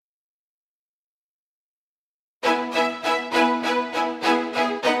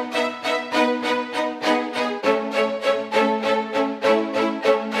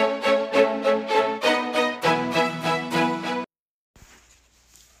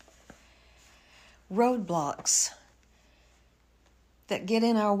roadblocks that get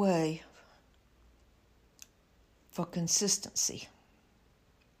in our way for consistency.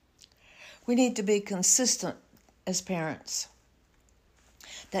 We need to be consistent as parents.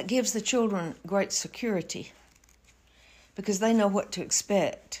 That gives the children great security because they know what to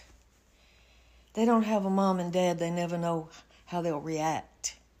expect. They don't have a mom and dad, they never know how they'll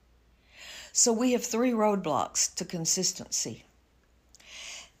react. So we have 3 roadblocks to consistency.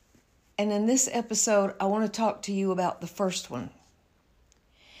 And in this episode, I want to talk to you about the first one.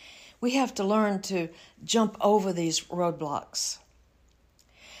 We have to learn to jump over these roadblocks.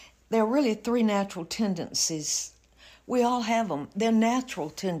 There are really 3 natural tendencies. We all have them. They're natural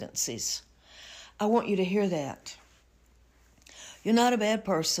tendencies. I want you to hear that. You're not a bad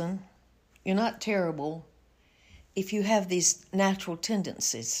person. You're not terrible if you have these natural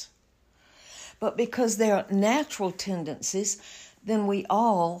tendencies. But because they're natural tendencies, then we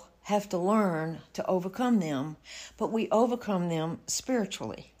all have to learn to overcome them. But we overcome them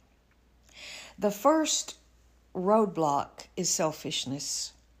spiritually. The first roadblock is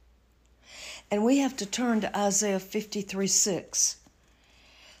selfishness. And we have to turn to Isaiah 53:6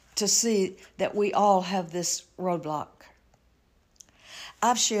 to see that we all have this roadblock.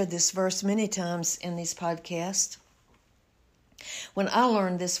 I've shared this verse many times in these podcasts. When I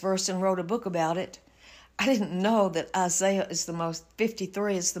learned this verse and wrote a book about it, I didn't know that Isaiah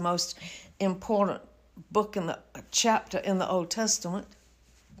 53 is the most important book in the chapter in the Old Testament.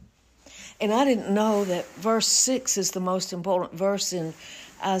 And I didn't know that verse 6 is the most important verse in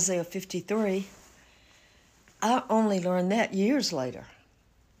Isaiah 53. I only learned that years later.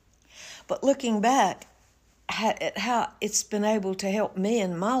 But looking back at how it's been able to help me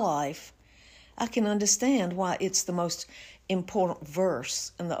in my life, I can understand why it's the most important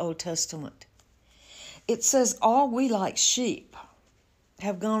verse in the Old Testament. It says, all we like sheep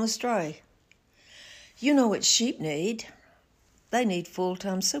have gone astray. You know what sheep need. They need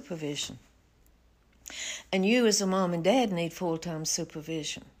full-time supervision. And you as a mom and dad need full-time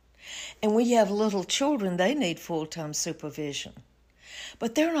supervision. And when you have little children, they need full-time supervision.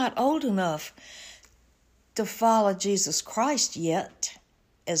 But they're not old enough to follow Jesus Christ yet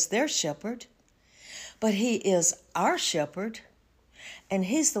as their shepherd. But he is our shepherd, and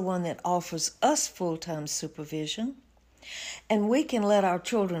he's the one that offers us full-time supervision. And we can let our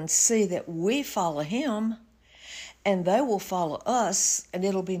children see that we follow him, and they will follow us, and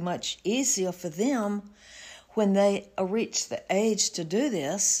it'll be much easier for them when they reach the age to do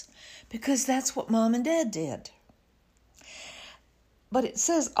this, because that's what mom and dad did. But it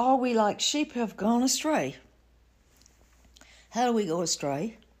says, all we like sheep have gone astray. How do we go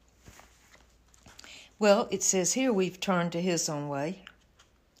astray? Well, it says here we've turned to his own way.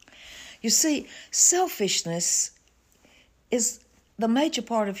 You see, selfishness is the major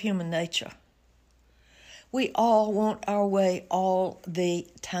part of human nature. We all want our way all the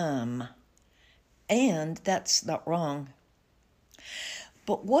time. And that's not wrong.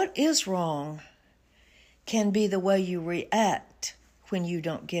 But what is wrong can be the way you react when you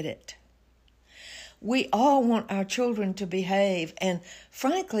don't get it. We all want our children to behave and,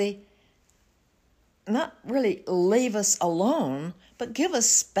 frankly, not really leave us alone, but give us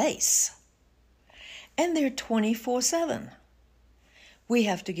space. And they're 24/7. We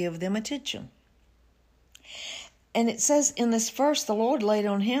have to give them attention. And it says in this verse, the Lord laid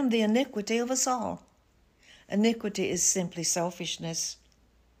on him the iniquity of us all. Iniquity is simply selfishness.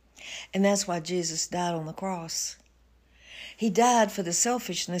 And that's why Jesus died on the cross. He died for the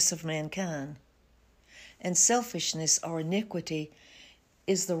selfishness of mankind. And selfishness or iniquity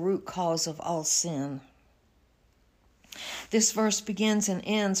is the root cause of all sin. This verse begins and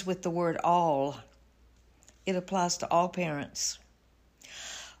ends with the word all. It applies to all parents.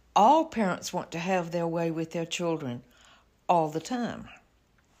 All parents want to have their way with their children all the time.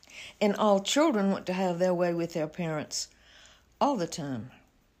 And all children want to have their way with their parents all the time.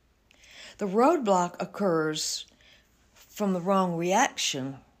 The roadblock occurs from the wrong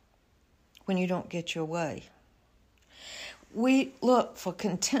reaction when you don't get your way. We look for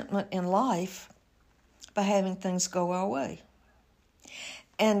contentment in life by having things go our way.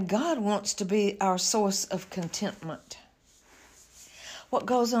 And God wants to be our source of contentment. What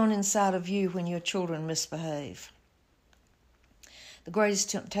goes on inside of you when your children misbehave? The greatest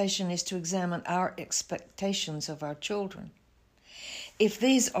temptation is to examine our expectations of our children. If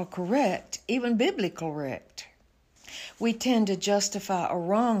these are correct, even biblically correct, we tend to justify a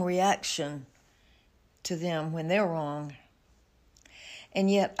wrong reaction to them when they're wrong. And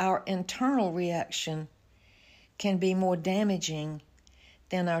yet our internal reaction can be more damaging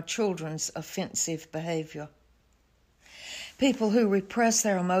than our children's offensive behavior. People who repress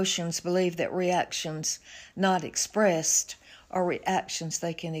their emotions believe that reactions not expressed are reactions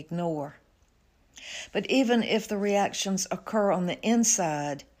they can ignore. But even if the reactions occur on the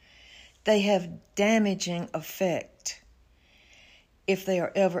inside, they have damaging effect if they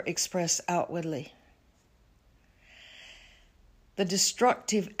are ever expressed outwardly. The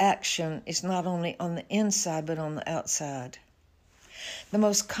destructive action is not only on the inside but on the outside. The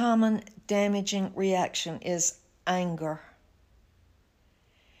most common damaging reaction is anger.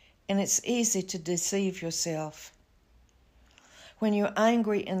 And it's easy to deceive yourself. When you're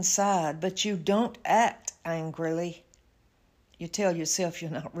angry inside, but you don't act angrily, you tell yourself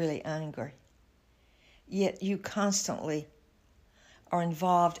you're not really angry. Yet you constantly are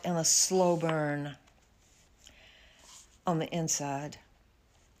involved in a slow burn on the inside.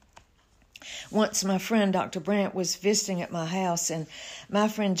 Once my friend Dr. Brandt was visiting at my house, and my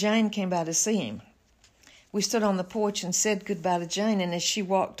friend Jane came by to see him. We stood on the porch and said goodbye to Jane, and as she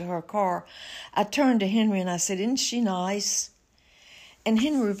walked to her car, I turned to Henry and I said, "Isn't she nice?" And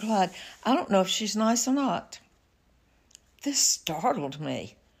Henry replied, "I don't know if she's nice or not." This startled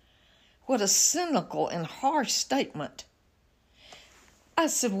me. What a cynical and harsh statement. I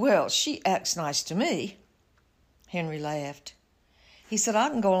said, "Well, she acts nice to me." Henry laughed. He said, "I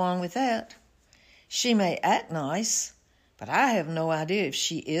can go along with that. She may act nice, but I have no idea if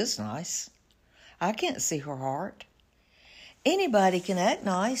she is nice. I can't see her heart. Anybody can act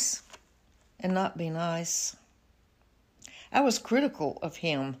nice and not be nice." I was critical of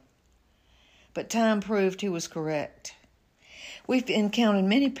him, but time proved he was correct. We've encountered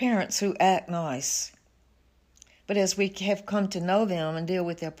many parents who act nice, but as we have come to know them and deal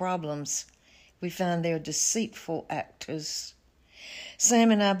with their problems, we find they're deceitful actors. Sam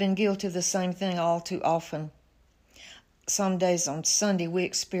and I have been guilty of the same thing all too often. Some days on Sunday we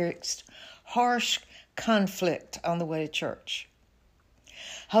experienced harsh conflict on the way to church.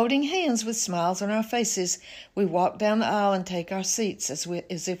 Holding hands with smiles on our faces, we walk down the aisle and take our seats as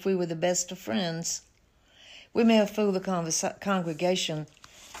if we were the best of friends. We may have fooled the congregation.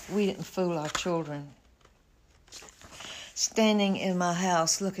 We didn't fool our children. Standing in my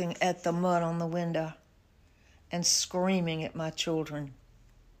house looking at the mud on the window and screaming at my children.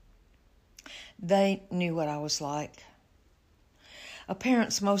 They knew what I was like. A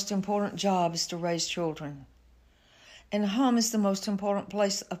parent's most important job is to raise children. And home is the most important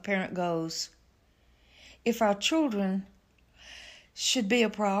place a parent goes. If our children should be a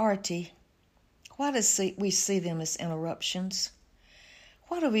priority, why do we see them as interruptions?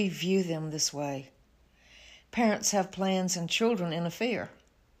 Why do we view them this way? Parents have plans and children interfere.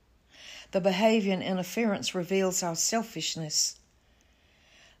 The behavior and interference reveals our selfishness.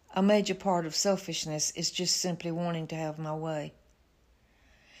 A major part of selfishness is just simply wanting to have my way.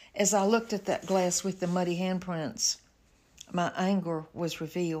 As I looked at that glass with the muddy handprints, my anger was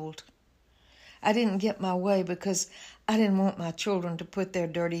revealed. I didn't get my way because I didn't want my children to put their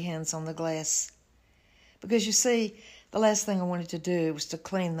dirty hands on the glass. Because you see, the last thing I wanted to do was to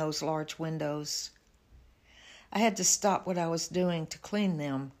clean those large windows. I had to stop what I was doing to clean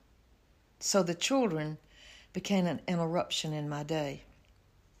them, so the children became an interruption in my day.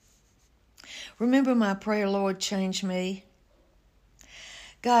 Remember my prayer, "Lord, change me"?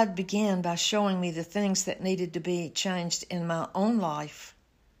 God began by showing me the things that needed to be changed in my own life.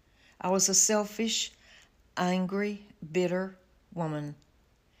 I was a selfish, angry, bitter woman.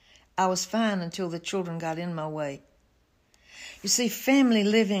 I was fine until the children got in my way. You see, family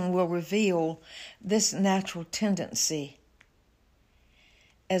living will reveal this natural tendency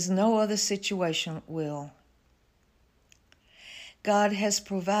as no other situation will. God has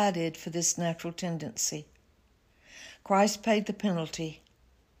provided for this natural tendency. Christ paid the penalty,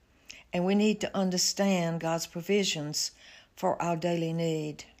 and we need to understand God's provisions for our daily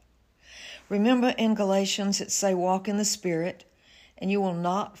need. Remember in Galatians it say, "Walk in the Spirit, and you will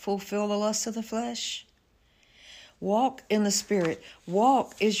not fulfill the lust of the flesh." Walk in the Spirit.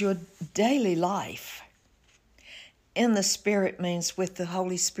 Walk is your daily life. In the Spirit means with the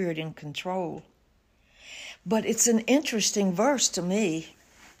Holy Spirit in control. But it's an interesting verse to me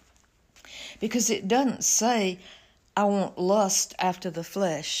because it doesn't say, "I won't lust after the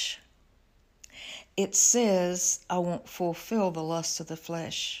flesh." It says, "I won't fulfill the lust of the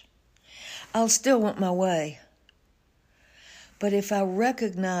flesh." I'll still want my way. But if I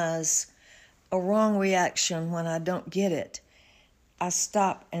recognize a wrong reaction when I don't get it, I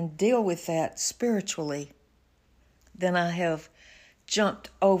stop and deal with that spiritually, then I have jumped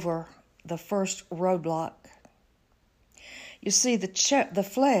over the first roadblock. You see, the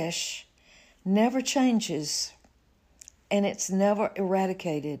flesh never changes, and it's never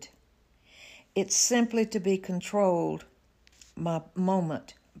eradicated. It's simply to be controlled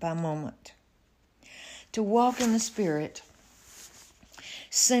moment by moment. To walk in the Spirit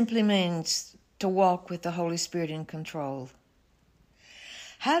simply means to walk with the Holy Spirit in control.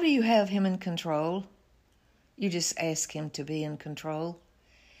 How do you have Him in control? You just ask Him to be in control.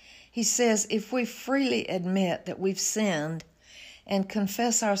 He says if we freely admit that we've sinned and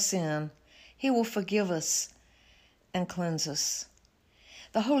confess our sin, He will forgive us and cleanse us.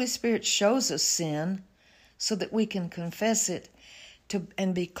 The Holy Spirit shows us sin so that we can confess it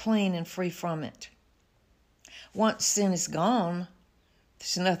and be clean and free from it. Once sin is gone,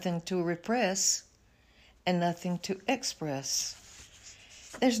 there's nothing to repress and nothing to express.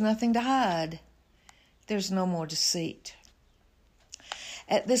 There's nothing to hide. There's no more deceit.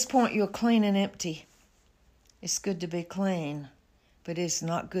 At this point, you're clean and empty. It's good to be clean, but it's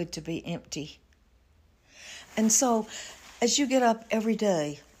not good to be empty. And so, as you get up every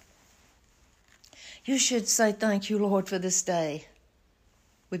day, you should say, thank you, Lord, for this day.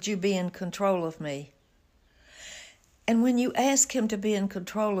 Would you be in control of me? And when you ask Him to be in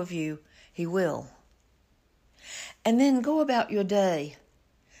control of you, He will. And then go about your day,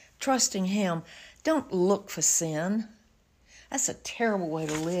 trusting Him. Don't look for sin. That's a terrible way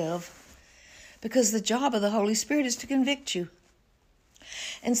to live, because the job of the Holy Spirit is to convict you.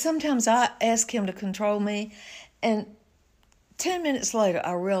 And sometimes I ask Him to control me, and 10 minutes later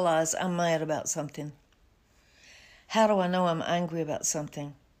I realize I'm mad about something. How do I know I'm angry about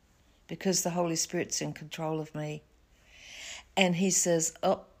something? Because the Holy Spirit's in control of me. And He says,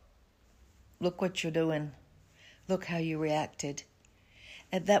 oh, look what you're doing. Look how you reacted.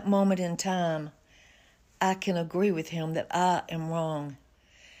 At that moment in time, I can agree with Him that I am wrong.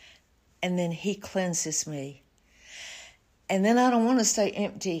 And then He cleanses me. And then I don't want to stay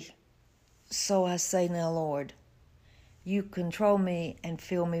empty. So I say, now, Lord, you control me and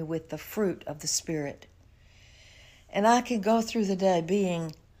fill me with the fruit of the Spirit. And I can go through the day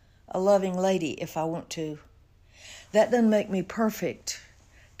being a loving lady if I want to. That doesn't make me perfect.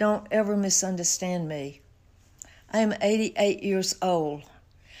 Don't ever misunderstand me. I am 88 years old,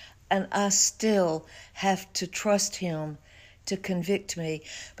 and I still have to trust Him to convict me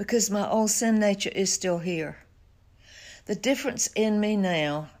because my old sin nature is still here. The difference in me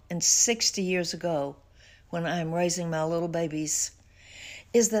now and 60 years ago when I am raising my little babies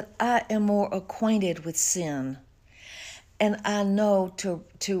is that I am more acquainted with sin, and I know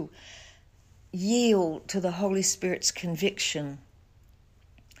to yield to the Holy Spirit's conviction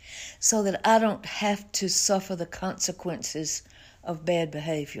so that I don't have to suffer the consequences of bad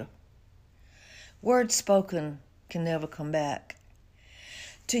behavior. Words spoken can never come back.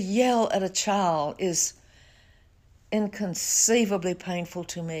 To yell at a child is inconceivably painful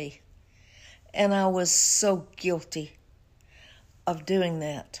to me, and I was so guilty of doing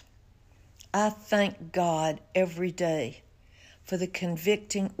that. I thank God every day for the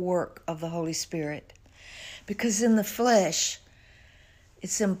convicting work of the Holy Spirit, because in the flesh,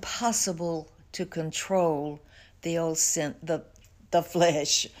 it's impossible to control the old sin, the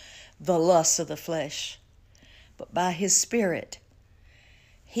flesh, the lust of the flesh. But by His Spirit,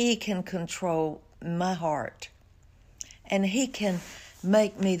 He can control my heart, and He can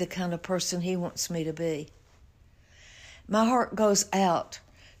make me the kind of person He wants me to be. My heart goes out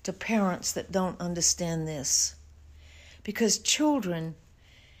to parents that don't understand this, because children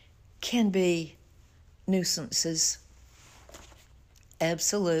can be nuisances,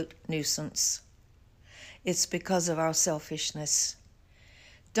 absolute nuisance. It's because of our selfishness.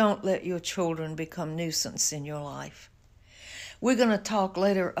 Don't let your children become nuisance in your life. We're going to talk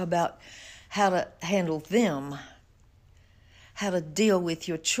later about how to handle them, how to deal with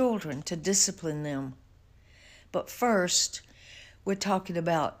your children, to discipline them. But first, we're talking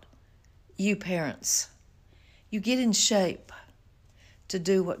about you parents. You get in shape to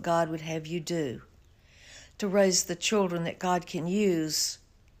do what God would have you do, to raise the children that God can use,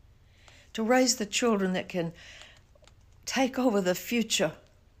 to raise the children that can take over the future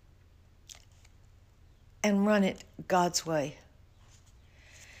and run it God's way.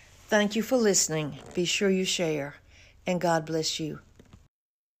 Thank you for listening. Be sure you share, and God bless you.